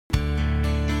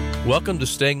Welcome to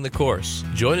Staying the Course.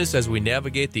 Join us as we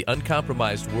navigate the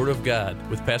uncompromised Word of God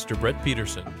with Pastor Brett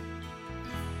Peterson.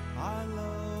 I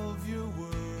love your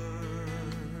word.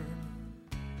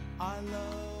 I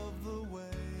love the way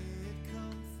it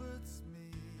comforts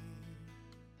me.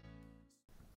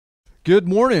 Good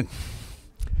morning.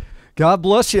 God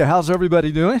bless you. How's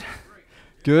everybody doing?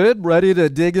 Good. Ready to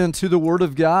dig into the Word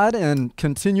of God and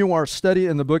continue our study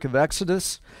in the book of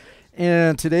Exodus.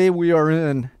 And today we are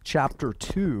in chapter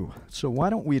 2. So why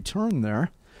don't we turn there?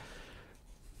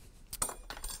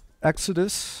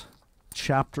 Exodus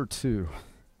chapter 2.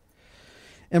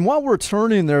 And while we're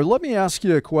turning there, let me ask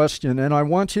you a question, and I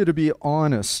want you to be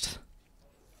honest.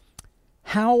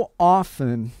 How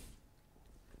often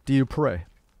do you pray?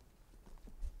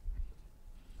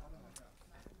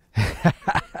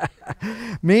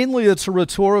 Mainly it's a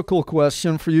rhetorical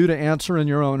question for you to answer in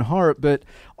your own heart, but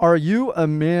are you a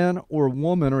man or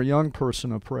woman or young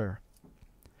person of prayer?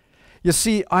 You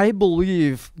see, I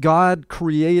believe God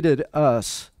created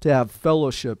us to have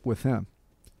fellowship with Him,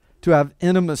 to have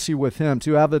intimacy with Him,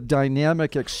 to have a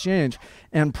dynamic exchange,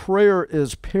 and prayer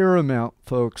is paramount,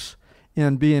 folks,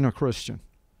 in being a Christian.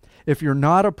 If you're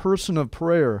not a person of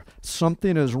prayer,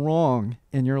 something is wrong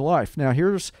in your life. Now,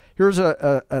 here's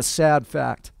a sad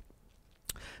fact.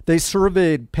 They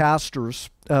surveyed pastors,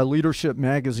 Leadership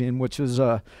Magazine, which is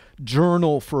a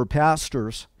journal for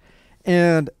pastors,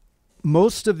 and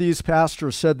most of these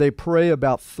pastors said they pray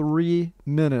about 3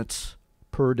 minutes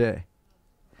per day.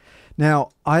 Now,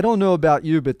 I don't know about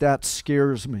you, but that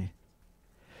scares me.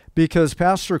 Because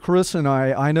Pastor Chris and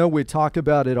I know we talk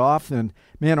about it often,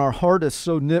 man, our heart is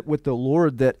so knit with the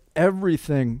Lord that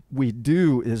everything we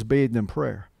do is bathed in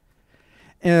prayer.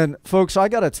 And folks, I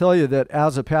got to tell you that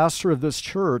as a pastor of this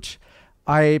church,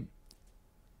 I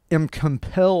am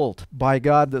compelled by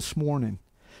God this morning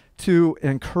to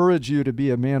encourage you to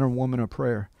be a man or woman of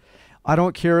prayer. I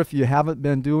don't care if you haven't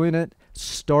been doing it,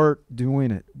 start doing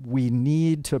it. We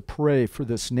need to pray for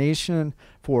this nation,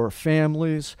 for our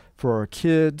families, for our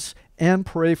kids, and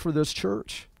pray for this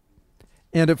church.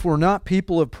 And if we're not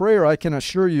people of prayer, I can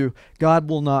assure you, God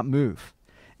will not move.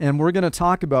 And we're going to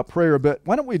talk about prayer, but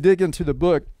why don't we dig into the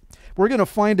book? We're going to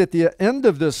find at the end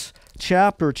of this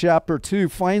chapter 2,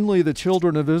 finally the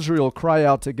children of Israel cry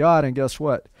out to God, and guess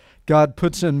what? God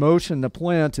puts in motion the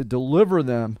plan to deliver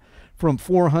them from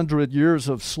 400 years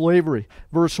of slavery.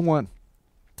 Verse 1.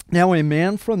 Now a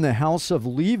man from the house of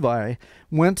Levi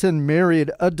went and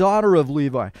married a daughter of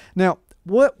Levi. Now,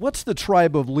 what's the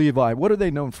tribe of Levi? What are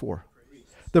they known for?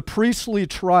 The priestly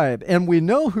tribe. And we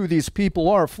know who these people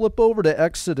are. Flip over to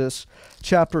Exodus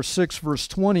chapter 6, verse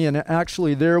 20, and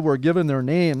actually there we're given their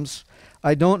names.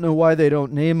 I don't know why they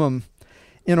don't name them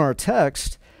in our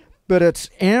text, but it's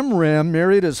Amram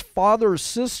married his father's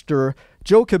sister,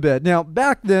 Jochebed. Now,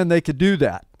 back then they could do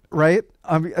that, right?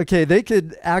 They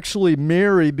could actually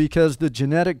marry because the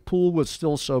genetic pool was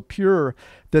still so pure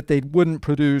that they wouldn't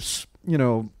produce,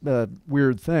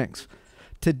 weird things.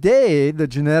 Today, the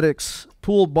genetics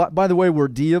pool, by the way, we're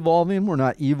de-evolving, we're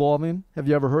not evolving. Have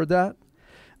you ever heard that?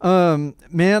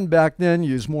 Man back then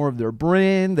used more of their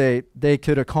brain. They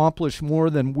could accomplish more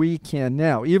than we can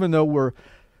now, even though we're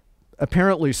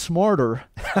apparently smarter.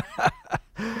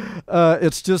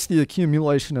 It's just the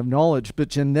accumulation of knowledge. But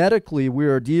genetically, we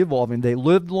are de-evolving. They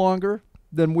lived longer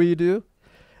than we do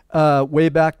way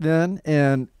back then.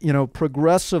 And,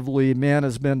 progressively, man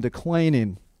has been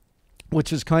declining,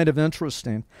 which is kind of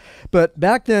interesting. But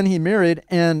back then, he married,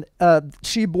 and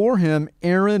she bore him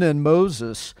Aaron and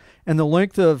Moses. And the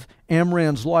length of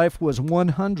Amram's life was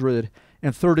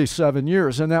 137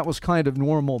 years. And that was kind of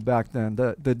normal back then.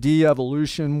 The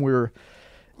de-evolution,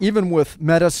 even with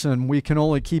medicine, we can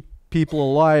only keep people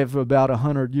alive about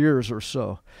 100 years or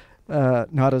so,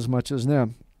 not as much as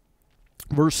them.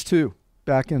 Verse 2,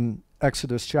 back in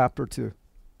Exodus chapter 2.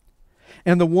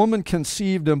 And the woman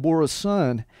conceived and bore a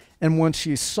son, and when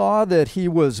she saw that he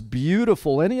was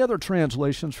beautiful, any other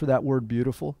translations for that word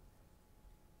beautiful?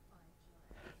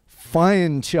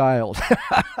 Fine child.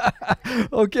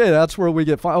 Okay, that's where we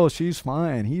get fine. Oh, she's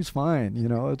fine. He's fine.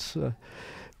 It's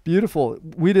beautiful.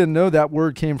 We didn't know that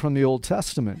word came from the Old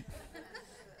Testament.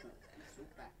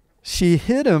 She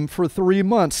hid him for 3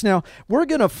 months. Now, we're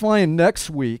going to find next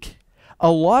week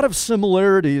a lot of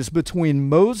similarities between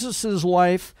Moses'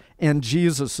 life and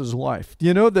Jesus' life. Do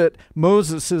you know that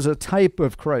Moses is a type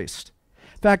of Christ?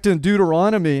 In fact, in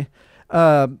Deuteronomy,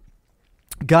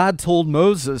 God told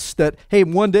Moses that, hey,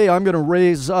 one day I'm going to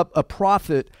raise up a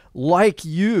prophet like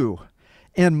you,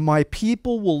 and my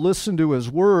people will listen to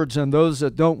his words, and those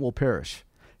that don't will perish.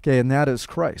 Okay, and that is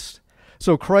Christ.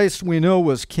 So Christ, we know,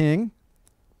 was king,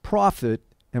 prophet,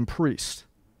 and priest.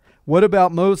 What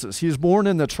about Moses? He's born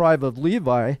in the tribe of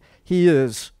Levi. He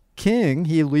is king.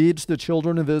 He leads the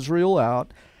children of Israel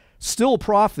out, still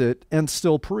prophet and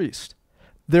still priest.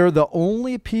 They're the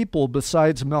only people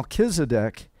besides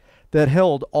Melchizedek that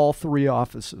held all three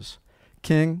offices: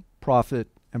 king, prophet,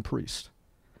 and priest.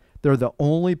 They're the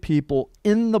only people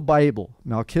in the Bible: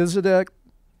 Melchizedek,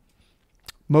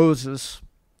 Moses,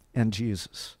 and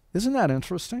Jesus. Isn't that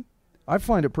interesting? I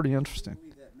find it pretty interesting.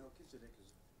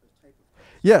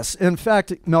 Yes, in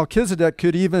fact, Melchizedek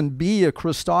could even be a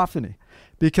Christophany,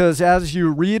 because as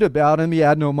you read about him, he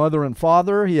had no mother and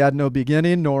father, he had no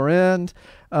beginning nor end,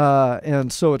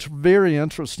 and so it's very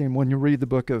interesting when you read the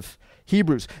book of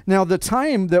Hebrews. Now, the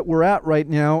time that we're at right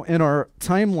now in our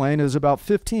timeline is about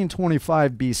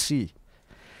 1525 BC.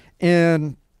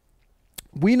 And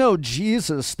we know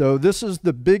Jesus, though, this is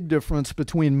the big difference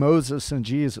between Moses and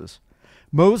Jesus.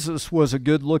 Moses was a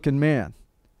good-looking man.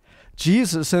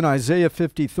 Jesus, in Isaiah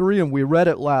 53, and we read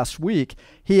it last week,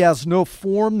 he has no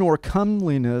form nor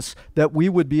comeliness that we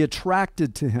would be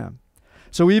attracted to him.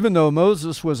 So even though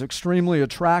Moses was extremely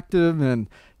attractive and,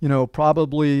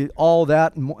 probably all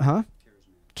that,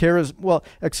 well,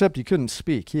 except he couldn't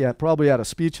speak. He probably had a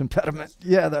speech impediment.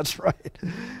 Yeah, that's right.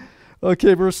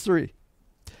 Okay, verse 3.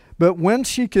 But when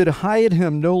she could hide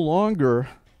him no longer,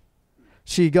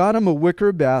 she got him a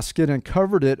wicker basket and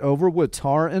covered it over with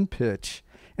tar and pitch.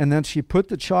 And then she put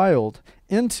the child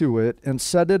into it and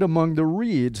set it among the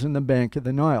reeds in the bank of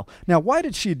the Nile. Now, why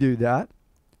did she do that?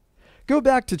 Go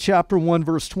back to chapter 1,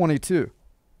 verse 22.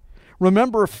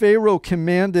 Remember, Pharaoh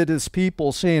commanded his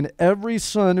people, saying, every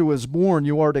son who is born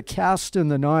you are to cast in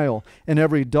the Nile, and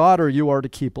every daughter you are to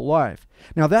keep alive.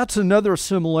 Now, that's another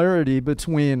similarity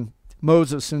between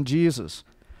Moses and Jesus.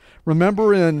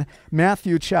 Remember in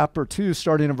Matthew chapter 2,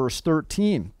 starting in verse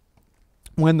 13,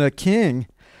 when the king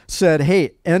said,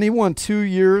 hey, anyone 2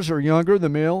 years or younger, the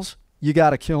males, you got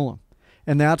to kill them.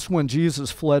 And that's when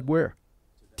Jesus fled where?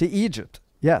 To Egypt.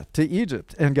 Yeah, to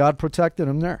Egypt. And God protected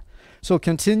him there. So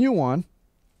continue on,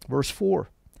 verse 4.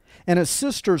 And his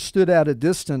sisters stood at a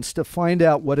distance to find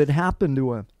out what had happened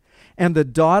to him. And the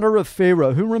daughter of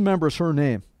Pharaoh, who remembers her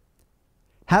name?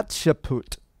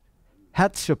 Hatshepsut.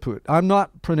 Hatshepsut. I'm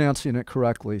not pronouncing it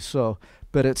correctly,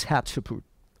 but it's Hatshepsut.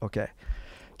 Okay.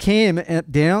 Came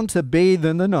down to bathe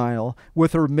in the Nile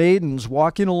with her maidens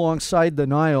walking alongside the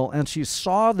Nile, and she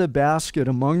saw the basket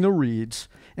among the reeds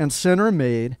and sent her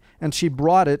maid, and she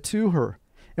brought it to her.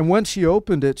 And when she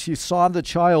opened it, she saw the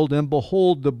child, and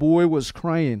behold, the boy was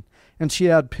crying. And she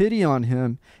had pity on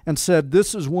him and said,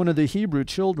 this is one of the Hebrew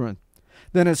children.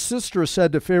 Then his sister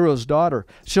said to Pharaoh's daughter,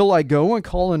 shall I go and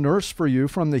call a nurse for you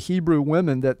from the Hebrew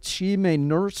women, that she may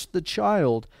nurse the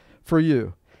child for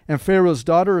you? And Pharaoh's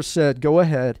daughter said, go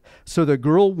ahead. So the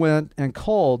girl went and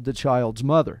called the child's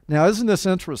mother. Now, isn't this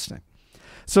interesting?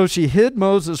 So she hid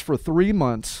Moses for 3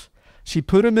 months. She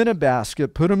put him in a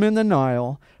basket, put him in the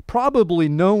Nile, probably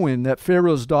knowing that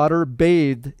Pharaoh's daughter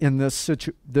bathed in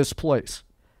this place.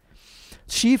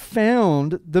 She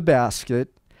found the basket,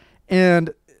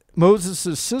 and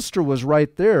Moses' sister was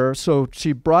right there, so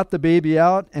she brought the baby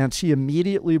out, and she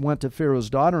immediately went to Pharaoh's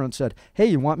daughter and said, hey,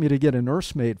 you want me to get a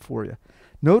nursemaid for you?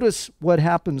 Notice what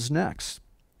happens next.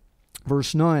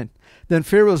 Verse 9. Then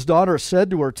Pharaoh's daughter said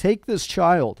to her, take this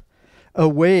child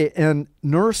away and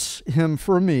nurse him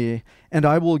for me, and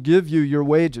I will give you your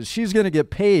wages. She's going to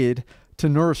get paid to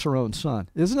nurse her own son.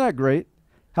 Isn't that great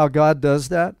how God does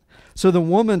that? So the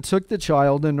woman took the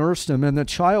child and nursed him, and the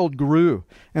child grew,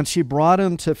 and she brought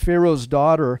him to Pharaoh's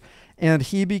daughter, and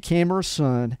he became her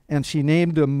son, and she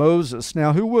named him Moses.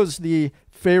 Now, who was the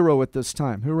Pharaoh at this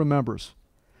time? Who remembers?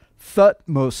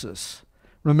 Thutmoses.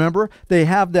 Remember? They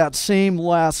have that same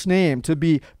last name, to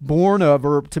be born of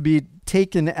or to be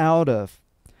taken out of.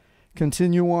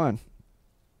 Continue on.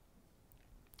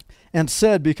 And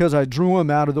said, because I drew him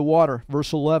out of the water.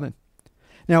 Verse 11.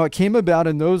 Now it came about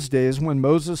in those days when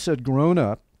Moses had grown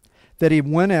up, that he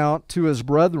went out to his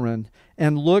brethren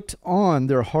and looked on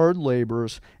their hard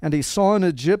labors, and he saw an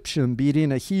Egyptian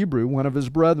beating a Hebrew, one of his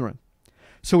brethren.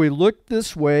 So he looked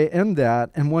this way and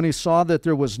that, and when he saw that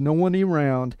there was no one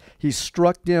around, he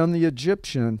struck down the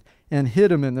Egyptian and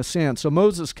hid him in the sand. So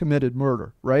Moses committed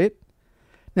murder, right?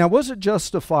 Now, was it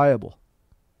justifiable?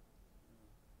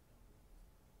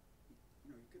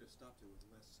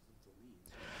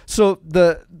 So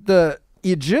the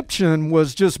Egyptian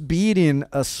was just beating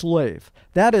a slave.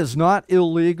 That is not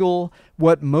illegal.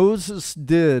 What Moses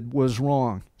did was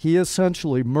wrong. He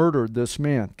essentially murdered this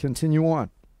man. Continue on.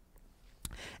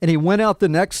 And he went out the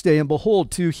next day, and behold,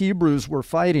 2 Hebrews were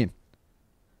fighting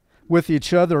with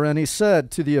each other. And he said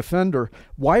to the offender,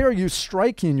 why are you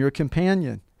striking your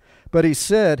companion? But he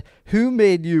said, "Who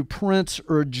made you prince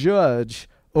or judge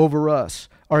over us?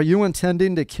 Are you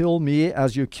intending to kill me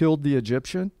as you killed the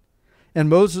Egyptian?" And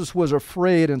Moses was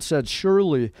afraid and said,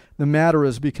 "Surely the matter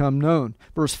has become known."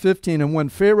 Verse 15, and when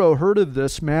Pharaoh heard of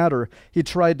this matter, he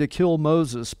tried to kill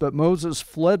Moses. But Moses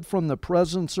fled from the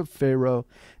presence of Pharaoh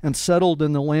and settled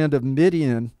in the land of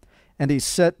Midian, and he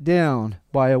sat down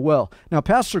by a well. Now,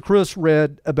 Pastor Chris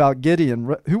read about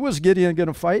Gideon. Who was Gideon going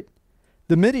to fight?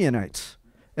 The Midianites.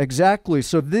 Exactly.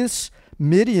 So this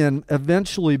Midian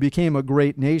eventually became a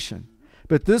great nation.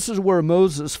 But this is where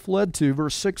Moses fled to,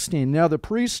 verse 16. Now the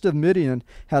priest of Midian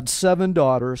had 7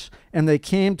 daughters, and they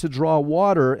came to draw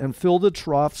water and fill the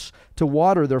troughs to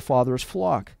water their father's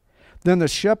flock. Then the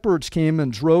shepherds came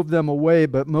and drove them away,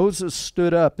 but Moses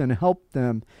stood up and helped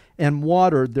them and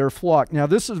watered their flock. Now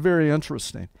this is very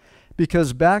interesting,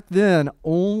 because back then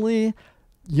only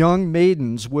young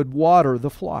maidens would water the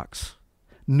flocks.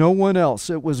 No one else.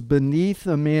 It was beneath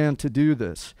a man to do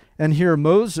this. And here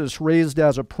Moses, raised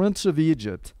as a prince of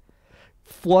Egypt,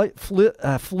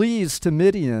 flees to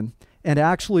Midian and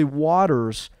actually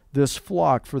waters this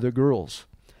flock for the girls.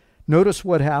 Notice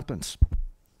what happens.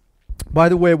 By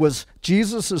the way, was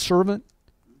Jesus a servant?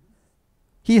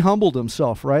 He humbled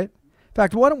himself, right? In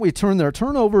fact, why don't we turn there?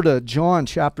 Turn over to John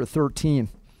chapter 13.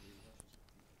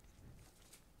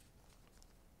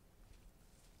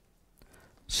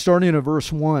 Starting at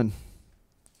verse 1.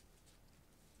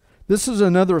 This is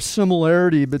another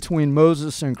similarity between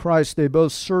Moses and Christ. They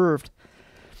both served.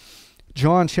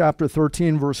 John chapter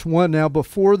 13, verse 1. Now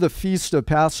before the feast of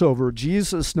Passover,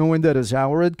 Jesus, knowing that his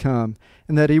hour had come,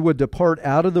 and that he would depart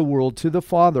out of the world to the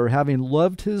Father, having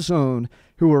loved his own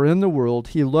who were in the world,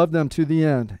 he loved them to the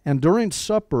end. And during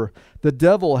supper, the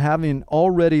devil, having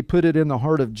already put it in the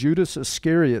heart of Judas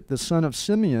Iscariot, the son of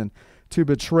Simeon, to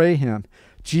betray him,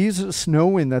 Jesus,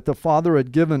 knowing that the Father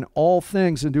had given all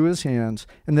things into his hands,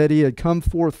 and that he had come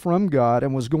forth from God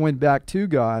and was going back to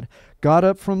God, got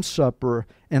up from supper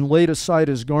and laid aside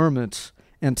his garments,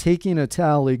 and taking a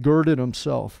towel, he girded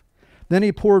himself. Then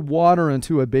he poured water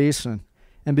into a basin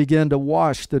and began to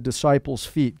wash the disciples'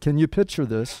 feet. Can you picture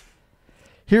this?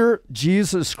 Here,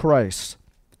 Jesus Christ,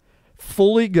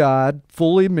 fully God,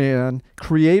 fully man,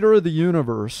 creator of the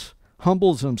universe,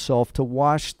 humbles himself to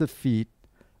wash the feet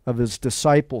of his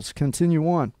disciples. Continue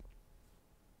on.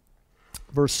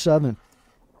 Verse 7.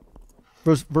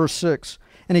 Verse 6.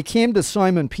 And he came to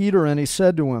Simon Peter, and he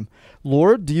said to him,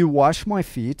 "Lord, do you wash my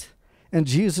feet?" And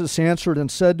Jesus answered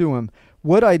and said to him,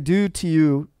 "What I do to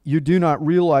you, you do not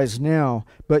realize now,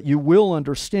 but you will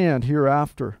understand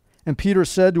hereafter." And Peter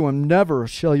said to him, "Never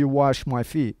shall you wash my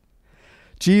feet."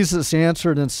 Jesus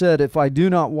answered and said, "If I do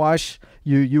not wash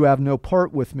you, you have no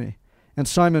part with me." And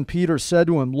Simon Peter said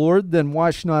to him, "Lord, then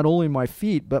wash not only my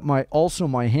feet, but also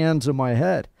my hands and my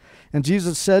head." And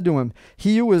Jesus said to him,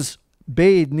 "He who is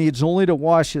bathed needs only to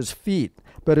wash his feet,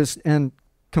 and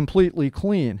completely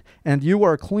clean. And you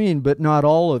are clean, but not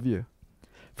all of you."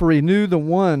 For he knew the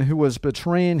one who was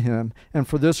betraying him, and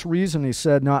for this reason he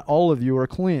said, "Not all of you are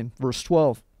clean." Verse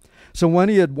 12. So when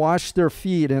he had washed their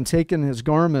feet and taken his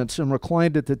garments and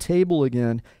reclined at the table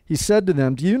again, he said to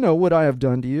them, "Do you know what I have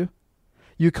done to you?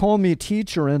 You call me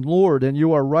teacher and Lord, and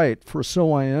you are right, for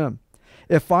so I am.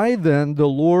 If I then, the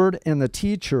Lord and the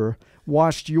teacher,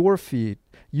 washed your feet,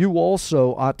 you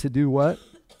also ought to do what?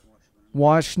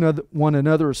 Wash one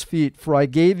another's feet. For I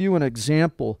gave you an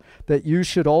example that you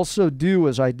should also do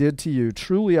as I did to you.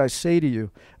 Truly I say to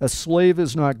you, a slave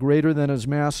is not greater than his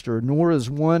master, nor is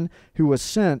one who was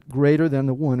sent greater than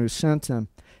the one who sent him.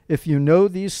 If you know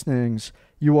these things,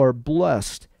 you are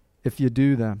blessed if you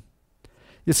do them."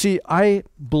 You see, I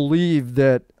believe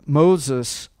that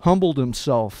Moses humbled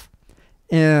himself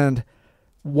and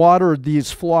watered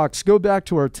these flocks. Go back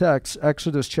to our text,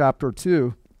 Exodus chapter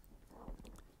 2.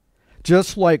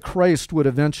 Just like Christ would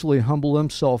eventually humble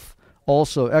himself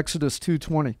also, Exodus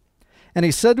 2:20. And he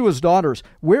said to his daughters,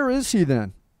 "Where is he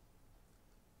then?"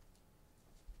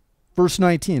 Verse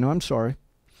 19, I'm sorry.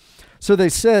 So they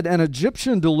said, "An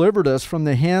Egyptian delivered us from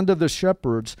the hand of the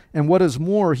shepherds, and what is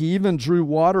more, he even drew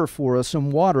water for us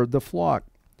and watered the flock."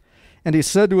 And he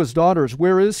said to his daughters,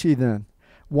 "Where is he then?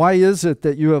 Why is it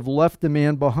that you have left the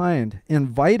man behind?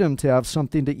 Invite him to have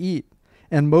something to eat."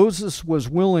 And Moses was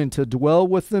willing to dwell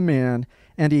with the man,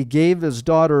 and he gave his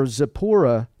daughter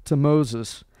Zipporah to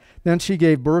Moses. Then she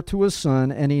gave birth to a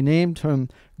son, and he named him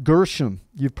Gershom.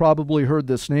 You've probably heard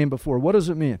this name before. What does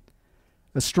it mean?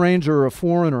 A stranger or a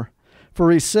foreigner. For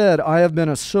he said, "I have been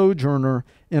a sojourner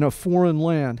in a foreign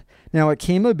land." Now it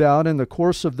came about in the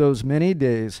course of those many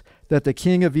days that the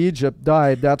king of Egypt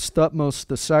died, that's Thutmose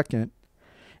II,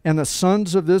 And the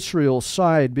sons of Israel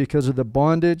sighed because of the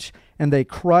bondage, and they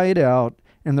cried out,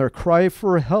 and their cry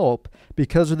for help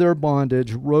because of their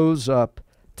bondage rose up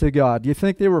to God. Do you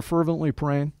think they were fervently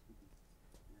praying?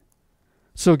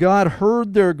 So God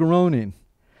heard their groaning,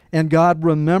 and God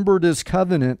remembered his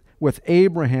covenant with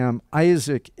Abraham,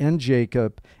 Isaac, and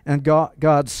Jacob. And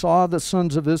God saw the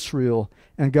sons of Israel,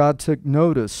 and God took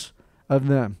notice of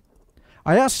them.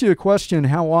 I asked you a question,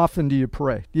 how often do you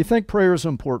pray? Do you think prayer is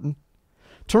important?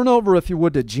 Turn over, if you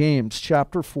would, to James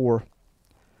chapter 4,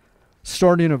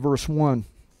 starting at verse 1.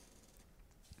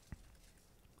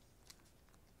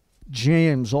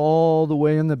 James, all the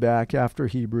way in the back after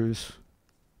Hebrews.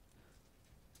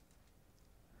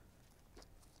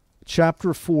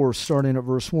 Chapter 4, starting at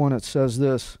verse 1, it says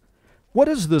this: What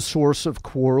is the source of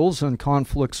quarrels and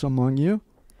conflicts among you?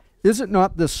 Is it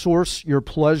not the source your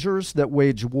pleasures that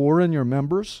wage war in your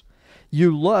members?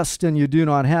 You lust and you do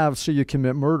not have, so you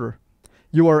commit murder.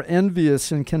 You are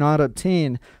envious and cannot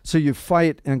obtain, so you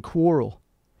fight and quarrel.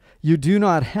 You do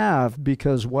not have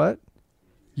because what?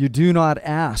 You do not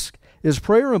ask. Is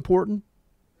prayer important?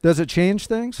 Does it change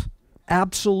things?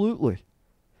 Absolutely.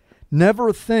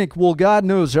 Never think, well, God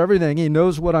knows everything. He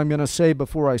knows what I'm going to say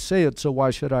before I say it, so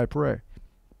why should I pray?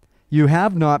 You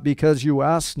have not because you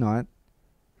ask not.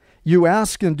 You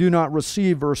ask and do not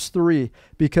receive, verse 3,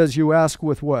 because you ask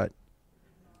with what?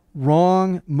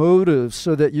 Wrong motives,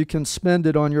 so that you can spend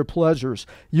it on your pleasures.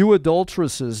 You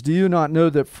adulteresses, do you not know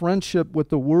that friendship with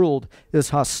the world is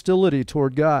hostility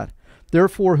toward God?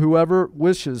 Therefore, whoever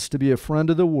wishes to be a friend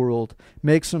of the world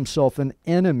makes himself an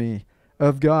enemy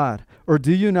of God. Or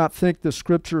do you not think the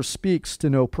Scripture speaks to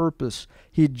no purpose?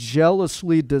 He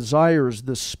jealously desires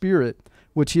the Spirit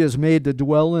which he has made to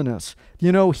dwell in us.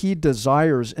 You know, he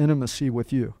desires intimacy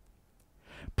with you.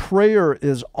 Prayer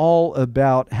is all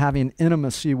about having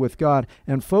intimacy with God.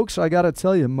 And folks, I got to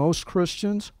tell you, most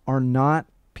Christians are not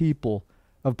people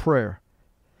of prayer.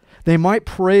 They might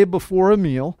pray before a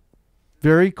meal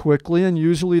very quickly, and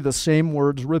usually the same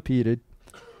words repeated.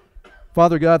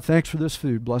 Father God, thanks for this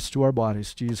food. Blessed to our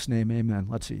bodies. In Jesus' name, amen.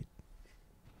 Let's eat.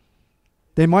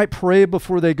 They might pray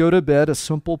before they go to bed, a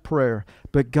simple prayer,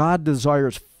 but God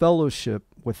desires fellowship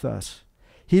with us.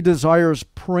 He desires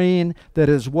praying that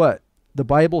is what? The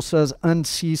Bible says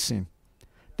unceasing.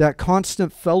 That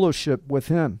constant fellowship with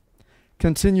him.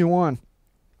 Continue on.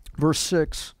 Verse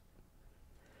 6.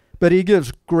 But he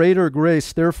gives greater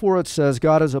grace. Therefore it says,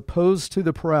 God is opposed to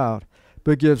the proud,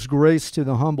 but gives grace to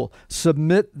the humble.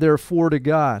 Submit therefore to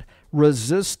God.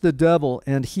 Resist the devil,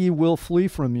 and he will flee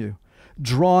from you.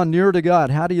 Draw near to God.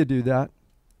 How do you do that?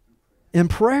 In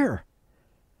prayer.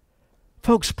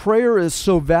 Folks, prayer is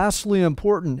so vastly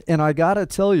important. And I got to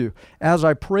tell you, as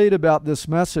I prayed about this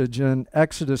message in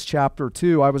Exodus chapter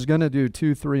 2, I was going to do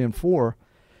 2, 3, and 4.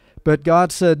 But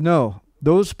God said, no.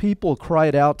 Those people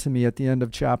cried out to me at the end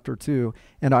of chapter 2,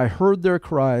 and I heard their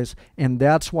cries, and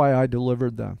that's why I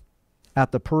delivered them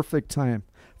at the perfect time.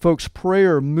 Folks,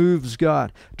 prayer moves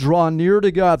God. Draw near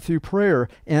to God through prayer,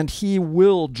 and he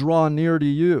will draw near to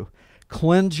you.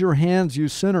 Cleanse your hands, you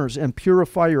sinners, and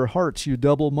purify your hearts, you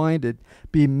double-minded.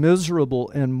 Be miserable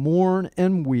and mourn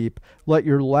and weep. Let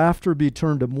your laughter be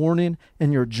turned to mourning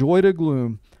and your joy to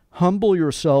gloom. Humble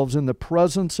yourselves in the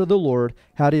presence of the Lord.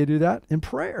 How do you do that? In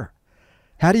prayer.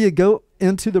 How do you go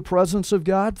into the presence of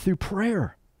God? Through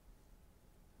prayer.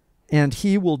 And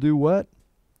he will do what?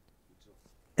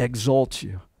 Exalt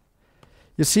you.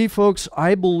 You see, folks,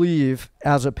 I believe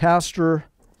as a pastor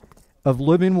of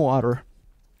Living Water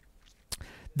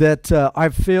that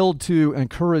I've failed to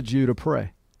encourage you to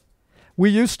pray. We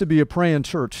used to be a praying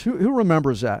church. Who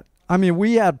remembers that? I mean,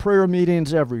 we had prayer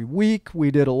meetings every week.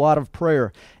 We did a lot of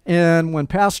prayer. And when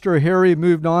Pastor Harry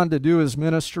moved on to do his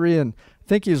ministry, and I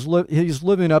think he's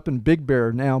living up in Big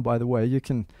Bear now, by the way. You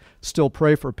can still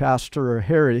pray for Pastor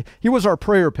Harry. He was our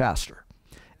prayer pastor.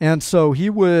 And so he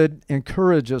would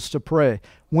encourage us to pray.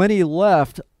 When he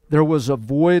left, there was a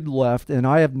void left, and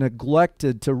I have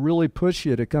neglected to really push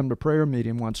you to come to prayer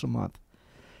meeting once a month.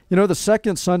 You know, the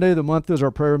second Sunday of the month is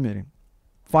our prayer meeting,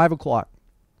 5 o'clock.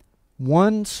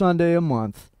 One Sunday a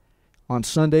month, on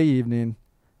Sunday evening,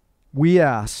 we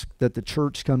ask that the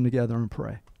church come together and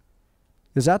pray.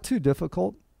 Is that too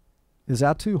difficult? Is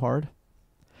that too hard?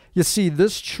 You see,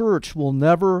 this church will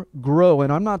never grow,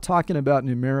 and I'm not talking about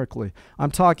numerically.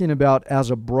 I'm talking about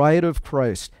as a bride of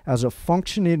Christ, as a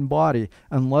functioning body,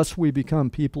 unless we become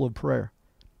people of prayer.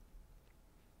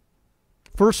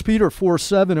 1 Peter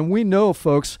 4:7, and we know,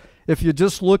 folks, if you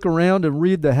just look around and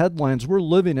read the headlines, we're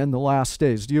living in the last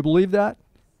days. Do you believe that?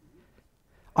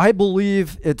 I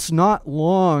believe it's not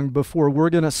long before we're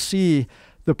going to see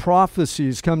the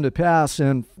prophecies come to pass,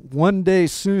 and one day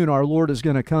soon our Lord is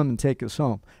going to come and take us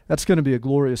home. That's going to be a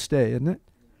glorious day, isn't it?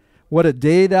 What a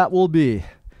day that will be,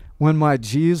 when my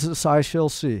Jesus I shall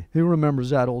see. Who remembers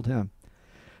that old hymn?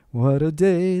 What a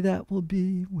day that will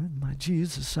be when my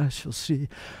Jesus I shall see.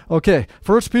 Okay,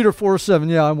 1 Peter 4:7.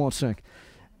 Yeah, I won't sing.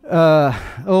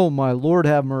 Oh, my Lord,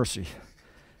 have mercy.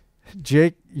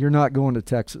 Jake, you're not going to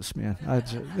Texas, man.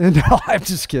 No, I'm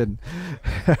just kidding.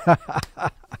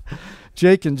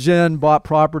 Jake and Jen bought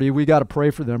property. We got to pray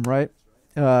for them, right?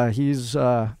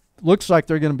 Looks like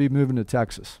they're going to be moving to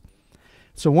Texas.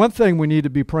 So one thing we need to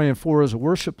be praying for is a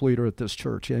worship leader at this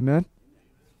church. Amen?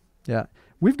 Yeah.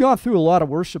 We've gone through a lot of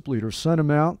worship leaders, sent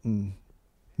them out, and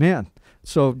man.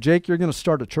 So, Jake, you're going to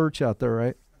start a church out there,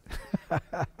 right?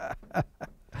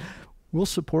 We'll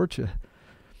support you.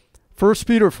 1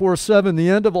 Peter 4:7, the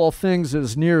end of all things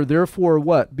is near. Therefore,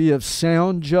 what? Be of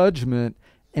sound judgment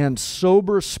and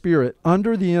sober spirit,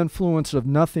 under the influence of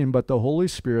nothing but the Holy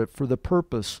Spirit, for the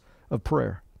purpose of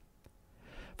prayer.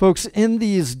 Folks, in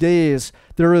these days,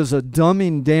 there is a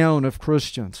dumbing down of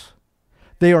Christians.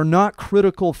 They are not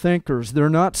critical thinkers. They're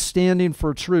not standing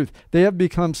for truth. They have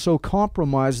become so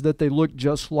compromised that they look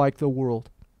just like the world.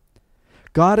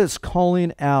 God is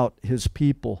calling out his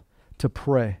people to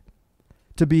pray,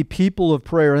 to be people of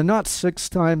prayer, and not 6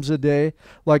 times a day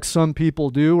like some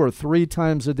people do, or 3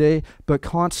 times a day, but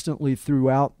constantly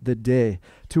throughout the day,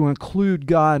 to include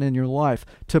God in your life,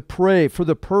 to pray for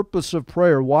the purpose of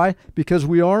prayer. Why? Because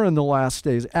we are in the last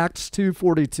days. Acts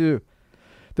 2:42.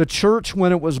 The church,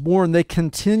 when it was born, they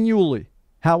continually,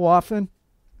 how often?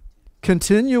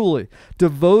 Continually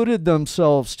devoted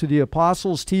themselves to the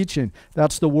apostles' teaching.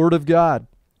 That's the word of God.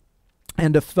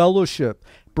 And to fellowship,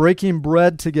 breaking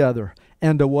bread together.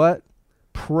 And to what?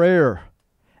 Prayer.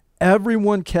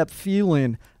 Everyone kept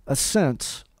feeling a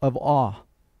sense of awe.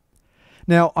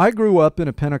 Now, I grew up in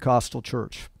a Pentecostal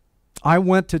church. I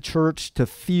went to church to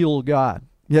feel God.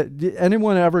 Yeah, did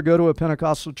anyone ever go to a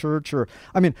Pentecostal church?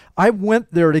 I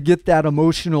went there to get that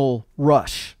emotional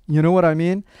rush. You know what I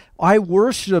mean? I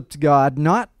worshiped God,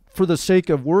 not for the sake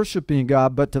of worshiping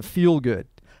God, but to feel good.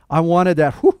 I wanted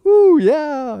that, whoo-hoo,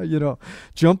 yeah,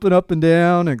 jumping up and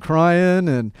down and crying,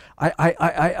 and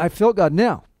I felt God.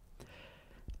 Now,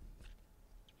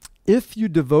 if you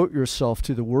devote yourself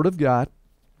to the Word of God,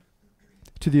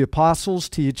 to the apostles'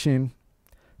 teaching,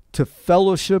 to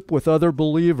fellowship with other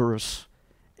believers,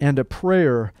 and a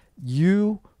prayer,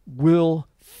 you will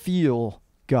feel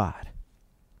God.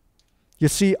 You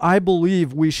see, I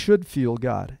believe we should feel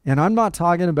God. And I'm not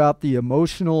talking about the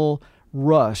emotional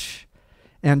rush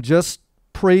and just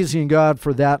praising God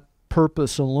for that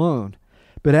purpose alone.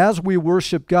 But as we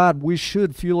worship God, we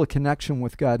should feel a connection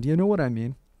with God. Do you know what I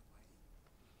mean?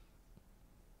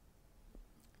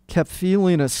 Kept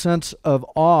feeling a sense of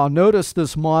awe. Notice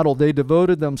this model. They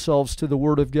devoted themselves to the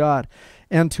Word of God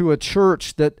and to a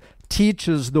church that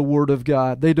teaches the Word of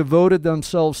God. They devoted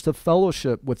themselves to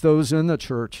fellowship with those in the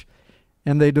church,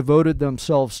 and they devoted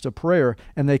themselves to prayer,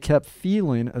 and they kept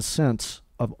feeling a sense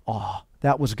of awe.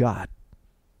 That was God.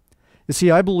 You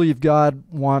see, I believe God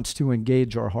wants to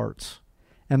engage our hearts,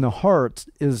 and the heart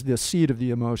is the seat of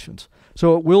the emotions.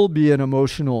 So it will be an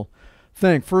emotional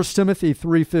thing. 1 Timothy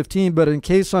 3:15, but in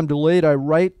case I'm delayed, I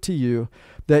write to you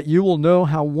that you will know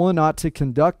how one ought to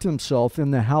conduct himself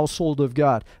in the household of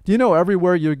God. Do you know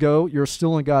everywhere you go, you're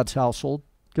still in God's household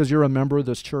because you're a member of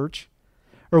this church?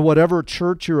 Or whatever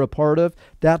church you're a part of,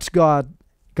 that's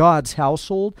God's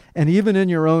household. And even in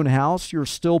your own house, you're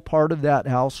still part of that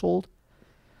household,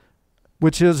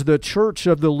 which is the church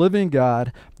of the living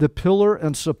God, the pillar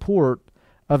and support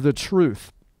of the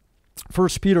truth.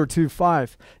 1 Peter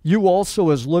 2:5, you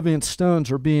also as living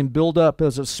stones are being built up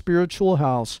as a spiritual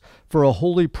house for a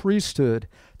holy priesthood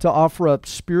to offer up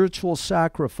spiritual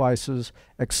sacrifices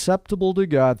acceptable to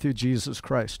God through Jesus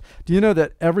Christ. Do you know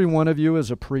that every one of you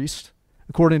is a priest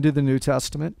according to the New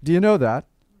Testament? Do you know that?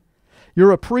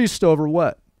 You're a priest over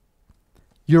what?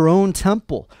 Your own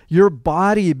temple. Your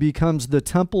body becomes the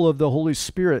temple of the Holy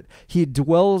Spirit. He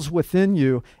dwells within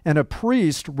you, and a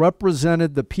priest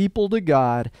represented the people to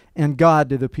God and God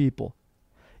to the people.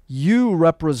 You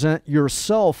represent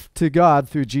yourself to God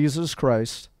through Jesus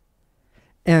Christ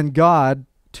and God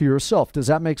to yourself. Does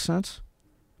that make sense?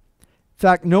 In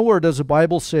fact, nowhere does the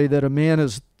Bible say that a man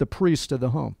is the priest of the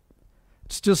home.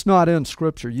 It's just not in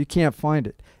Scripture. You can't find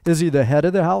it. Is he the head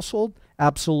of the household?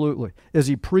 Absolutely. Is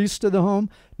he priest of the home?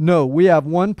 No. We have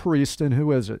one priest, and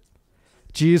who is it?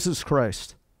 Jesus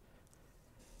Christ.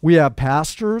 We have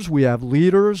pastors, we have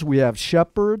leaders, we have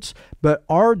shepherds, but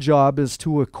our job is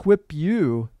to equip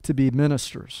you to be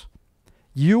ministers.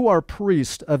 You are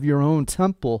priest of your own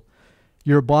temple,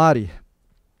 your body.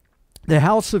 The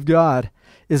house of God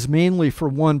is mainly for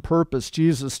one purpose,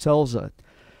 Jesus tells us,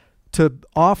 to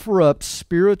offer up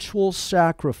spiritual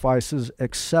sacrifices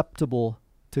acceptable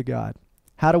to God.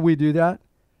 How do we do that?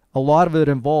 A lot of it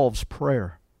involves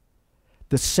prayer.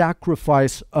 The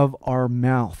sacrifice of our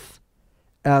mouth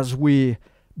as we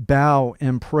bow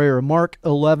in prayer. Mark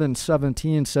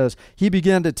 11:17 says, he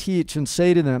began to teach and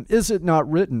say to them, is it not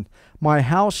written, my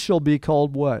house shall be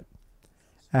called what?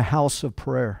 A house of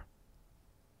prayer.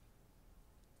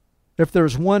 If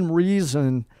there's one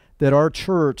reason that our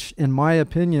church, in my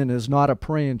opinion, is not a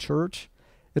praying church,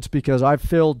 it's because I've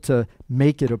failed to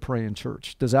make it a praying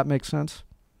church. Does that make sense?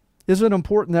 Is it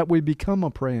important that we become a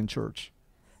praying church?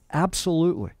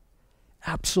 Absolutely.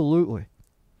 Absolutely.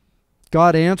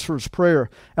 God answers prayer.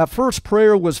 At first,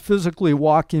 prayer was physically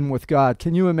walking with God.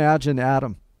 Can you imagine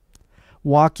Adam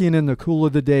walking in the cool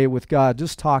of the day with God,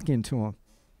 just talking to him?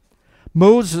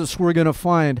 Moses, we're going to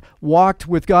find, walked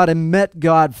with God and met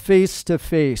God face to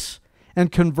face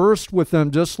and conversed with him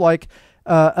just like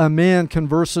a man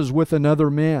converses with another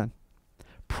man.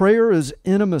 Prayer is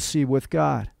intimacy with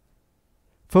God.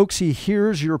 Folks, he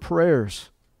hears your prayers.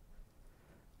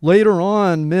 Later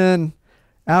on, men,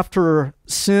 after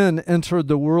sin entered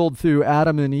the world through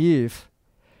Adam and Eve,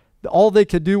 all they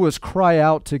could do was cry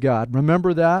out to God.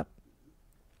 Remember that?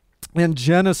 In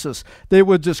Genesis, they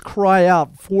would just cry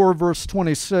out. 4 verse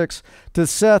 26, to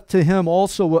Seth, to him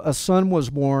also a son was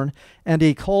born, and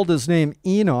he called his name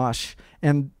Enosh.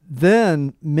 And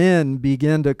then men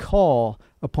began to call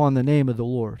upon the name of the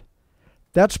Lord.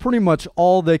 That's pretty much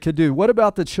all they could do. What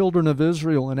about the children of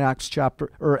Israel in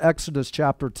Exodus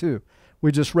chapter 2?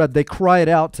 We just read, they cried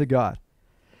out to God.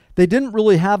 They didn't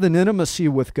really have an intimacy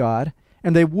with God,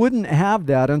 and they wouldn't have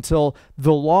that until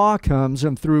the law comes,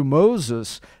 and through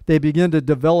Moses, they begin to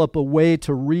develop a way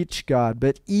to reach God.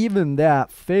 But even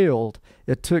that failed.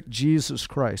 It took Jesus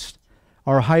Christ,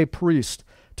 our high priest,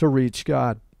 to reach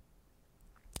God.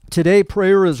 Today,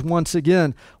 prayer is once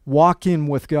again walking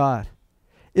with God.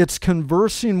 It's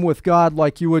conversing with God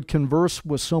like you would converse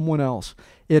with someone else.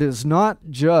 It is not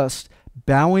just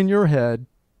bowing your head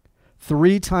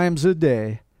 3 times a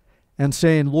day and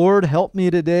saying, Lord, help me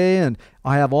today, and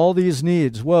I have all these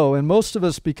needs. Whoa, and most of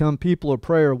us become people of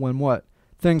prayer when what?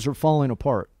 Things are falling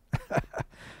apart.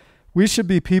 We should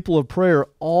be people of prayer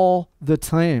all the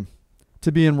time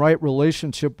to be in right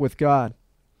relationship with God.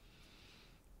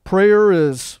 Prayer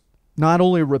is not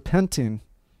only repenting.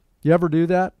 You ever do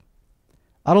that?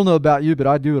 I don't know about you, but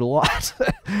I do it a lot.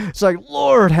 It's like,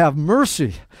 Lord, have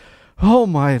mercy. Oh,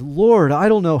 my Lord, I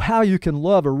don't know how you can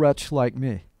love a wretch like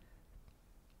me.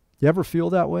 You ever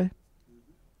feel that way?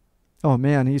 Oh,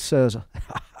 man, he says,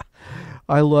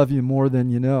 I love you more than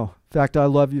you know. In fact, I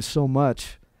love you so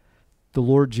much. The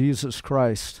Lord Jesus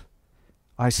Christ,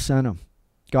 I sent him,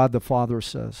 God the Father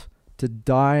says, to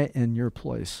die in your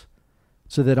place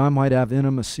so that I might have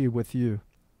intimacy with you.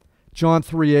 John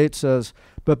 3:8 says,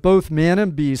 but both man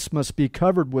and beast must be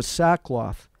covered with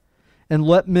sackcloth, and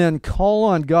let men call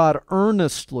on God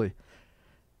earnestly.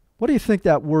 What do you think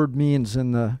that word means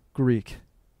in the Greek?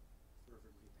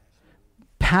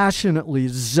 Passionately,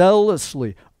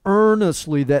 zealously,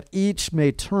 earnestly, that each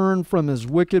may turn from his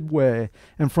wicked way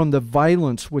and from the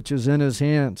violence which is in his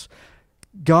hands.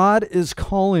 God is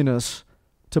calling us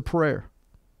to prayer.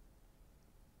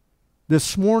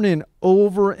 This morning,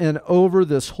 over and over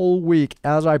this whole week,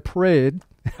 as I prayed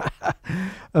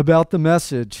about the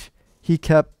message, he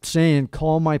kept saying,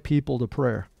 call my people to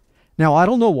prayer. Now, I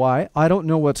don't know why. I don't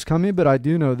know what's coming, but I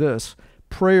do know this.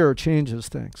 Prayer changes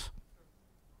things.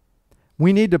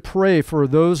 We need to pray for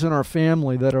those in our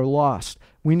family that are lost.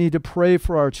 We need to pray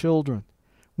for our children.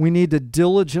 We need to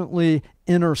diligently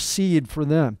intercede for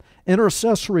them.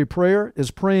 Intercessory prayer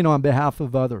is praying on behalf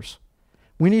of others.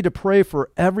 We need to pray for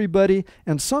everybody,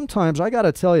 and sometimes, I got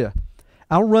to tell you,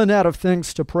 I'll run out of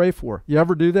things to pray for. You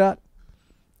ever do that?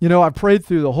 You know, I've prayed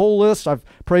through the whole list. I've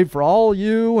prayed for all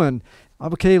you, and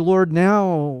okay, Lord,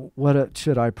 now what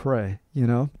should I pray, you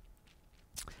know?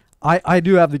 I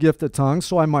do have the gift of tongues,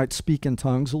 so I might speak in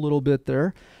tongues a little bit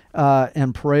there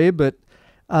and pray, but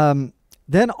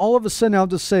then all of a sudden I'll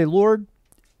just say, Lord,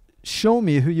 show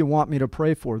me who you want me to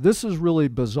pray for. This is really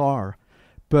bizarre,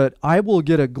 but I will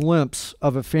get a glimpse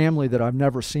of a family that I've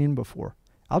never seen before.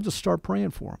 I'll just start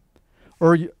praying for them.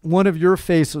 Or one of your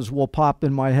faces will pop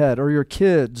in my head, or your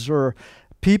kids, or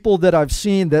people that I've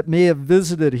seen that may have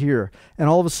visited here, and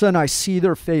all of a sudden I see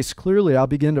their face clearly. I'll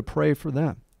begin to pray for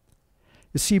them.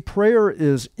 You see, prayer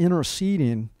is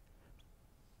interceding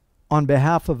on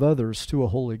behalf of others to a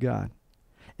holy God.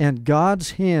 And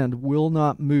God's hand will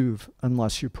not move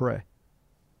unless you pray.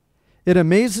 It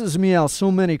amazes me how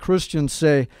so many Christians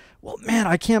say, well, man,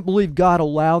 I can't believe God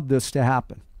allowed this to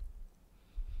happen.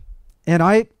 And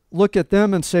I look at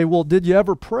them and say, well, did you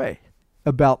ever pray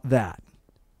about that?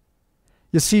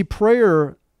 You see,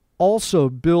 prayer also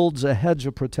builds a hedge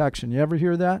of protection. You ever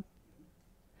hear that?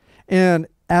 And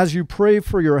as you pray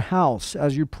for your house,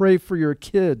 as you pray for your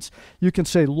kids, you can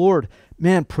say, Lord,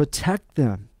 man, protect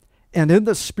them. And in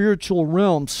the spiritual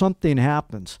realm, something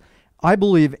happens. I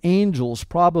believe angels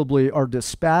probably are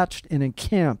dispatched and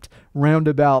encamped round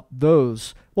about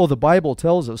those. Well, the Bible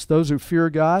tells us those who fear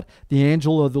God, the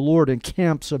angel of the Lord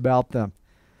encamps about them.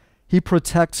 He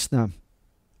protects them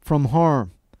from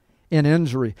harm and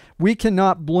injury. We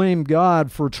cannot blame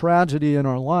God for tragedy in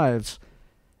our lives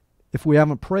if we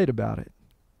haven't prayed about it,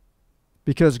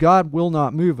 because God will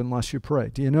not move unless you pray.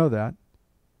 Do you know that?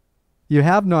 You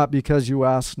have not because you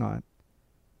ask not.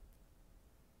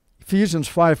 Ephesians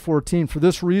 5:14, for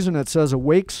this reason it says,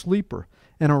 awake, sleeper,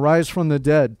 and arise from the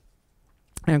dead,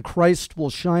 and Christ will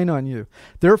shine on you.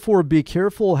 Therefore, be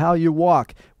careful how you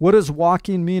walk. What does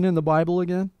walking mean in the Bible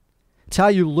again? It's how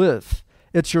you live.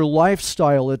 It's your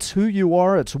lifestyle. It's who you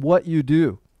are. It's what you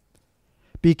do.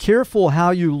 Be careful how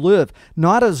you live,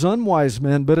 not as unwise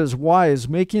men, but as wise,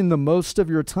 making the most of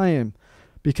your time,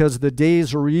 because the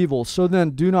days are evil. So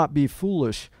then do not be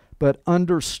foolish, but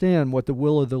understand what the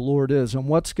will of the Lord is. And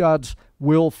what's God's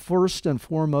will first and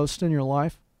foremost in your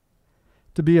life?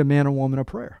 To be a man or woman of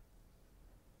prayer.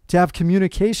 To have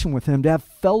communication with Him, to have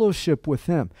fellowship with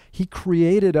Him. He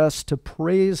created us to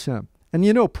praise Him. And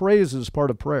you know, praise is part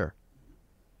of prayer.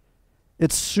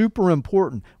 It's super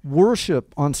important.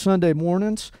 Worship on Sunday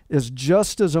mornings is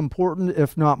just as important,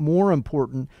 if not more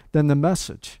important, than the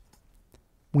message.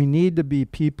 We need to be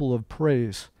people of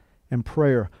praise and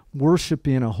prayer,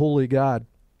 worshiping a holy God.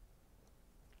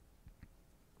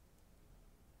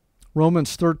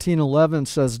 Romans 13:11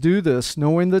 says, do this,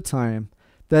 knowing the time,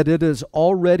 that it is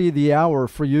already the hour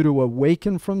for you to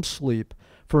awaken from sleep,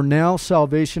 for now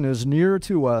salvation is nearer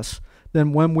to us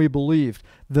than when we believed.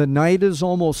 The night is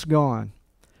almost gone.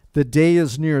 The day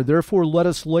is near. Therefore, let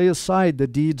us lay aside the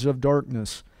deeds of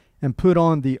darkness and put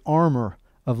on the armor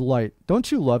of light.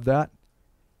 Don't you love that?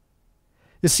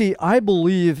 You see, I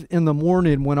believe in the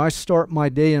morning when I start my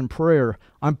day in prayer,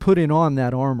 I'm putting on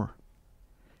that armor.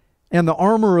 And the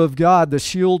armor of God, the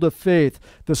shield of faith,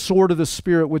 the sword of the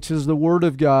Spirit, which is the word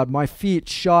of God, my feet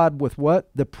shod with what?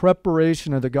 The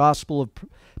preparation of the gospel of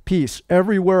peace.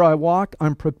 Everywhere I walk,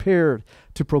 I'm prepared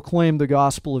to proclaim the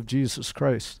gospel of Jesus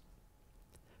Christ.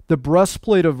 The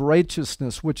breastplate of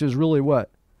righteousness, which is really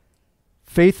what?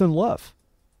 Faith and love.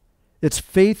 It's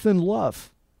faith and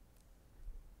love.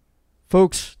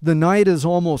 Folks, the night is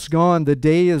almost gone. The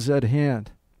day is at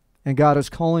hand. And God is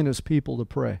calling His people to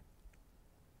pray.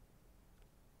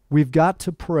 We've got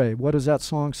to pray. What does that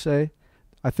song say?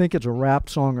 I think it's a rap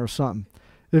song or something.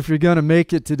 If you're going to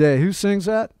make it today. Who sings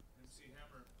that?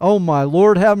 Oh my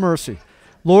Lord, have mercy.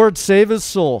 Lord, save his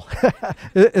soul.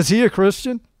 Is he a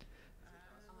Christian?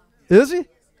 Is he?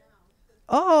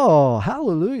 Oh,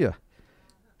 hallelujah.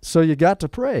 So you got to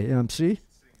pray, MC.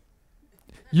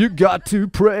 You got to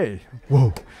pray.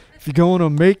 Whoa. If you're going to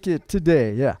make it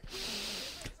today, yeah.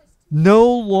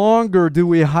 No longer do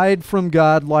we hide from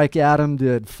God like Adam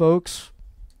did, folks.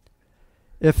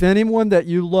 If anyone that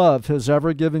you love has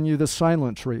ever given you the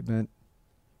silent treatment,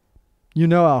 you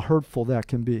know how hurtful that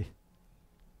can be.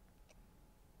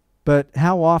 But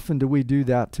how often do we do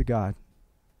that to God?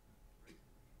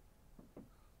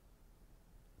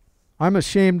 I'm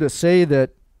ashamed to say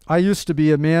that I used to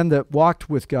be a man that walked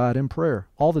with God in prayer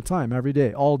all the time, every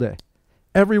day, all day.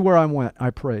 Everywhere I went, I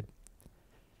prayed.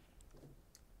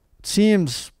 It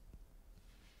seems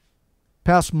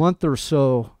past month or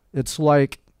so, it's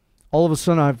like all of a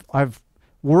sudden I've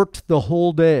worked the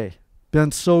whole day,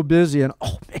 been so busy, and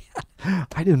oh man,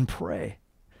 I didn't pray.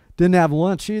 Didn't have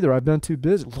lunch either. I've been too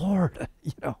busy. Lord,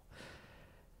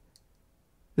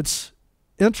 it's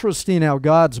interesting how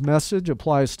God's message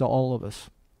applies to all of us.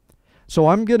 So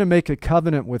I'm going to make a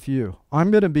covenant with you.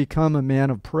 I'm going to become a man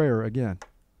of prayer again.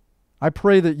 I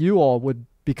pray that you all would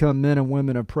become men and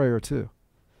women of prayer too.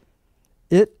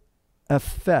 It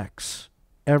affects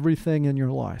everything in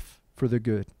your life for the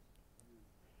good.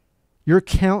 Your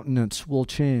countenance will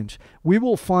change. We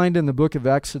will find in the book of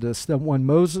Exodus that when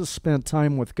Moses spent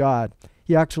time with God,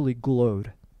 he actually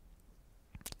glowed.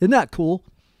 Isn't that cool?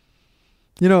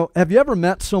 You know, have you ever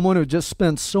met someone who just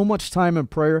spends so much time in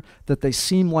prayer that they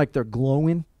seem like they're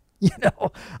glowing? You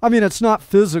know, I mean, it's not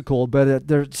physical, but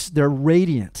they're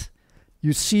radiant.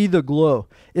 You see the glow.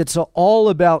 It's all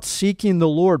about seeking the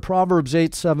Lord. Proverbs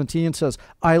 8:17 says,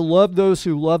 I love those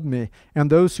who love me, and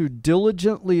those who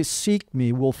diligently seek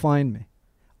me will find me.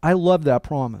 I love that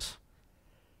promise.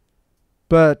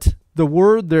 But the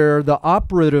word there, the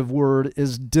operative word,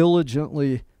 is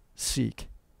diligently seek.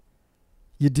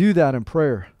 You do that in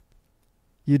prayer.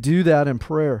 You do that in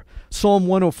prayer. Psalm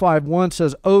 105:1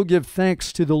 says, Oh, give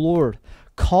thanks to the Lord.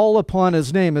 Call upon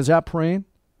his name. Is that praying?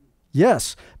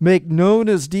 Yes. Make known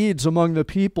his deeds among the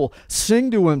people. Sing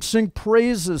to him. Sing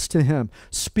praises to him.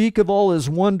 Speak of all his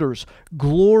wonders.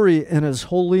 Glory in his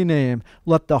holy name.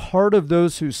 Let the heart of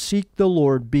those who seek the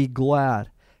Lord be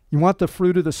glad. You want the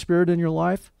fruit of the Spirit in your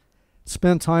life?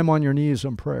 Spend time on your knees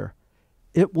in prayer.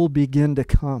 It will begin to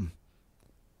come.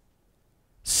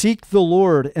 Seek the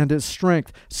Lord and his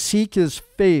strength. Seek his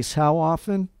face. How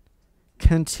often?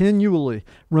 Continually.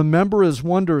 Remember his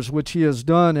wonders which he has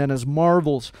done, and his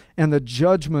marvels, and the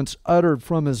judgments uttered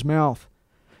from his mouth.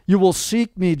 You will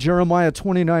seek me, Jeremiah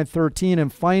 29:13,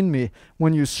 and find me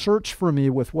when you search for me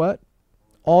with what?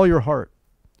 All your heart.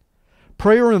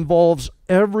 Prayer involves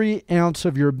every ounce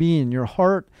of your being, your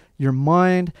heart, your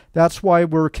mind. That's why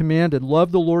we're commanded,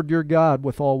 love the Lord your God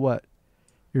with all what?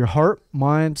 Your heart,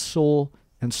 mind, soul,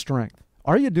 and strength.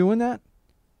 Are you doing that?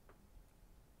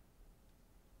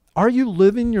 Are you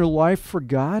living your life for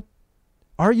God?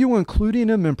 Are you including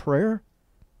him in prayer?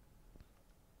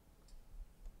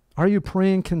 Are you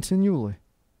praying continually?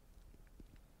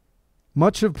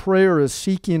 Much of prayer is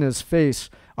seeking his face.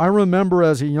 I remember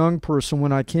as a young person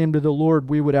when I came to the Lord,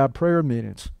 we would have prayer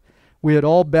meetings. We had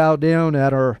all bow down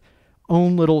at our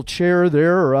own little chair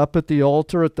there or up at the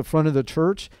altar at the front of the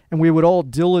church, and we would all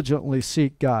diligently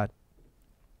seek God.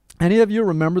 Any of you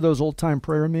remember those old-time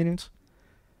prayer meetings?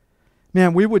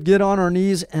 Man, we would get on our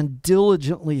knees and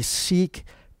diligently seek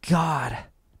God.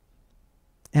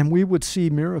 And we would see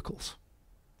miracles.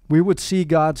 We would see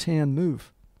God's hand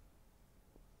move.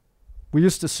 We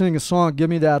used to sing a song, Give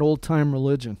Me That Old-Time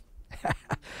Religion.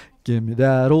 Give me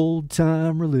that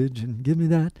old-time religion. Give me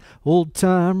that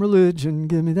old-time religion.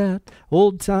 Give me that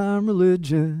old-time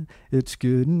religion. It's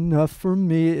good enough for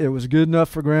me. It was good enough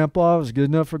for Grandpa. It was good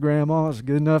enough for Grandma. It was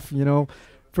good enough,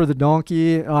 for the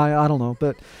donkey. I don't know,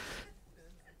 but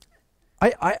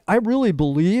I really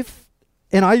believe,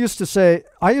 and I used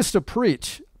to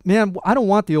preach, man, I don't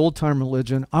want the old-time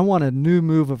religion. I want a new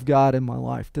move of God in my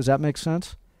life. Does that make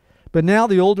sense? But now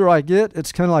the older I get,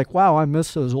 it's kind of like, wow, I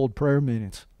miss those old prayer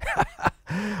meetings.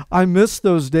 I miss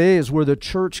those days where the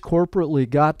church corporately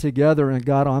got together and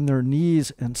got on their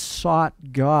knees and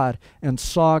sought God and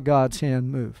saw God's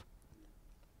hand move.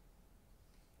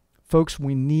 Folks,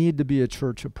 we need to be a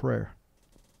church of prayer.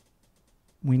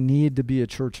 We need to be a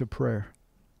church of prayer.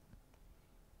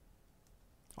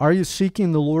 Are you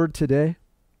seeking the Lord today?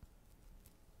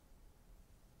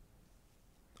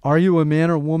 Are you a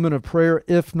man or woman of prayer?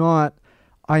 If not,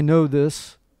 I know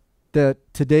this, that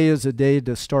today is a day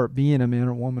to start being a man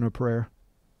or woman of prayer.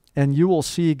 And you will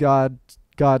see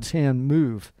God's hand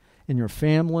move in your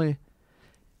family,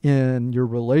 in your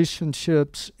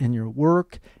relationships, in your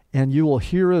work, and you will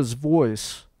hear his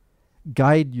voice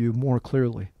guide you more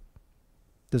clearly.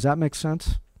 Does that make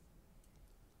sense?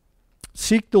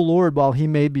 Seek the Lord while he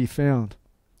may be found.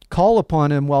 Call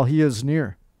upon him while he is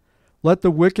near. Let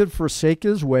the wicked forsake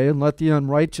his way, and let the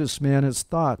unrighteous man his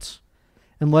thoughts.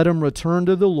 And let him return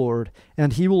to the Lord,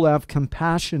 and he will have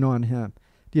compassion on him.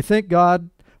 Do you think God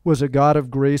was a God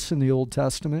of grace in the Old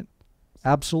Testament?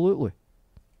 Absolutely.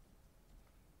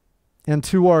 And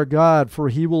to our God, for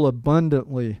he will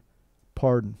abundantly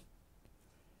pardon.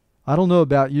 I don't know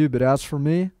about you, but as for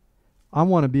me, I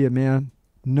want to be a man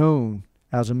known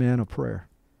as a man of prayer.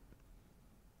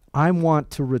 I want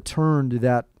to return to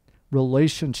that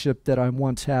relationship that I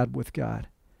once had with God,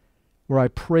 where I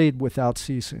prayed without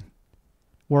ceasing,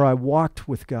 where I walked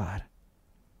with God.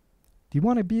 Do you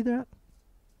want to be that?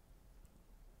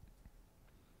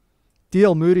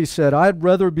 D.L. Moody said, I'd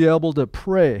rather be able to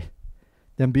pray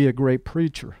than be a great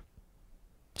preacher.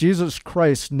 Jesus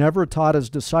Christ never taught his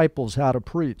disciples how to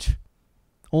preach,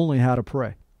 only how to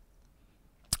pray.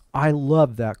 I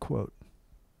love that quote.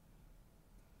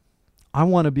 I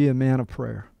want to be a man of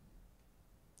prayer.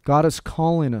 God is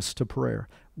calling us to prayer.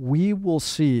 We will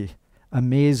see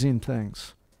amazing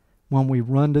things when we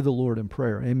run to the Lord in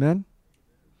prayer. Amen?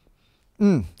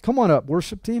 Come on up,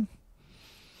 worship team.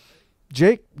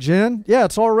 Jake, Jen, yeah,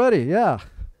 it's already, yeah.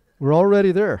 We're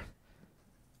already there.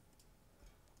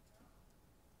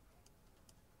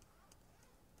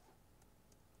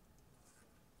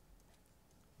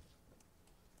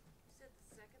 You said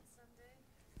the second Sunday?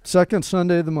 Second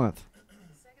Sunday of the month. The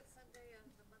second Sunday of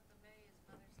the month of May is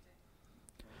Mother's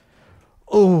Day.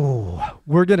 Oh,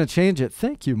 we're going to change it.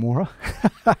 Thank you, Maura.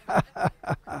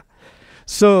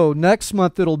 So next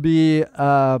month it'll be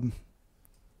the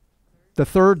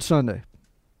third Sunday.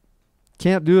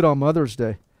 Can't do it on Mother's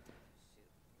Day.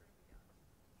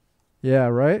 Yeah,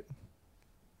 right?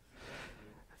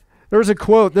 There's a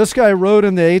quote this guy wrote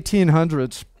in the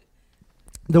 1800s.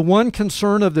 The one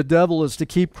concern of the devil is to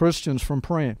keep Christians from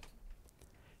praying.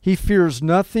 He fears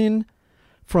nothing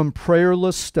from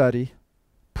prayerless study,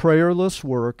 prayerless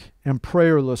work, and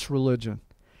prayerless religion.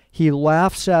 He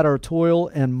laughs at our toil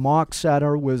and mocks at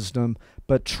our wisdom,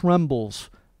 but trembles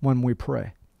when we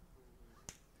pray.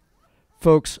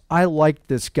 Folks, I like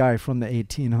this guy from the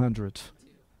 1800s.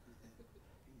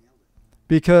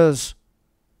 Because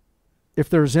if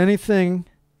there's anything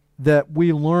that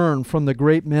we learn from the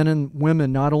great men and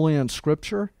women, not only in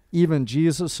Scripture, even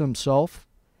Jesus himself,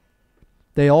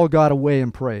 they all got away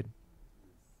and prayed.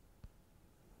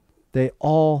 They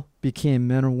all became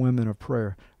men or women of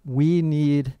prayer. We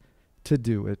need to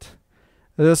do it.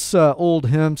 This old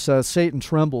hymn says, Satan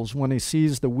trembles when he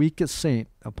sees the weakest saint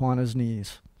upon his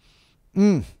knees.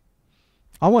 I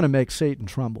want to make Satan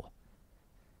tremble.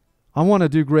 I want to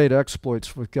do great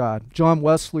exploits with God. John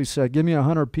Wesley said, give me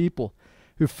 100 people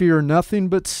who fear nothing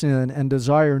but sin and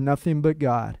desire nothing but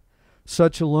God.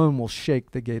 Such alone will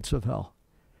shake the gates of hell.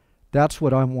 That's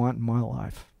what I want in my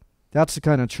life. That's the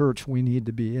kind of church we need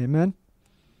to be. Amen?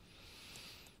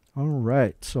 All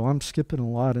right. So I'm skipping a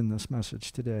lot in this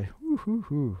message today.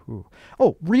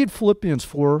 Oh, read Philippians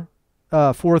 4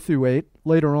 through 8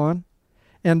 later on.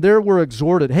 And there we're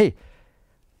exhorted, hey,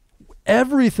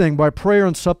 everything by prayer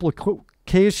and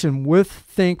supplication with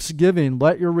thanksgiving,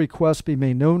 let your requests be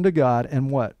made known to God. And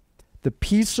what? The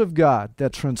peace of God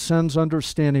that transcends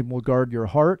understanding will guard your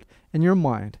heart and your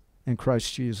mind in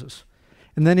Christ Jesus.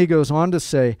 And then he goes on to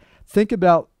say, think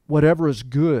about whatever is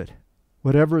good,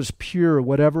 whatever is pure,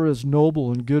 whatever is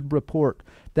noble and good report.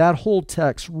 That whole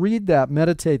text, read that,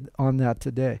 meditate on that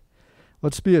today.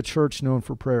 Let's be a church known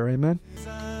for prayer. Amen?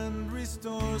 And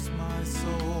restores my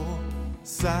soul,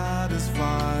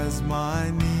 satisfies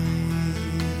my need.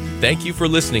 Thank you for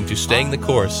listening to Staying the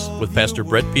Course with Pastor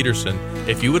Brett Peterson.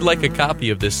 If you would like a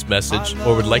copy of this message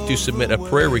or would like to submit a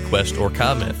prayer request or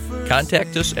comment,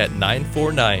 contact us at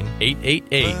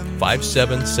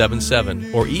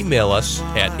 949-888-5777 or email us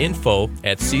at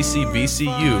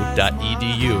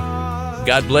info@ccbcu.edu.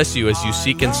 God bless you as you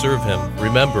seek and serve Him.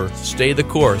 Remember, stay the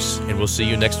course, and we'll see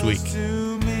you next week.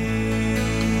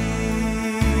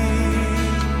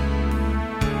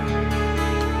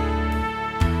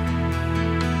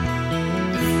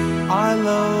 I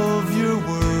love your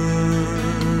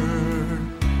word.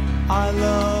 I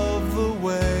love the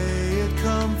way it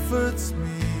comforts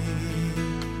me,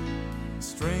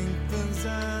 strengthens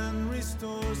and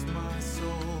restores my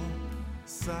soul,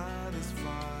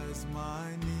 satisfies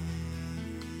my need.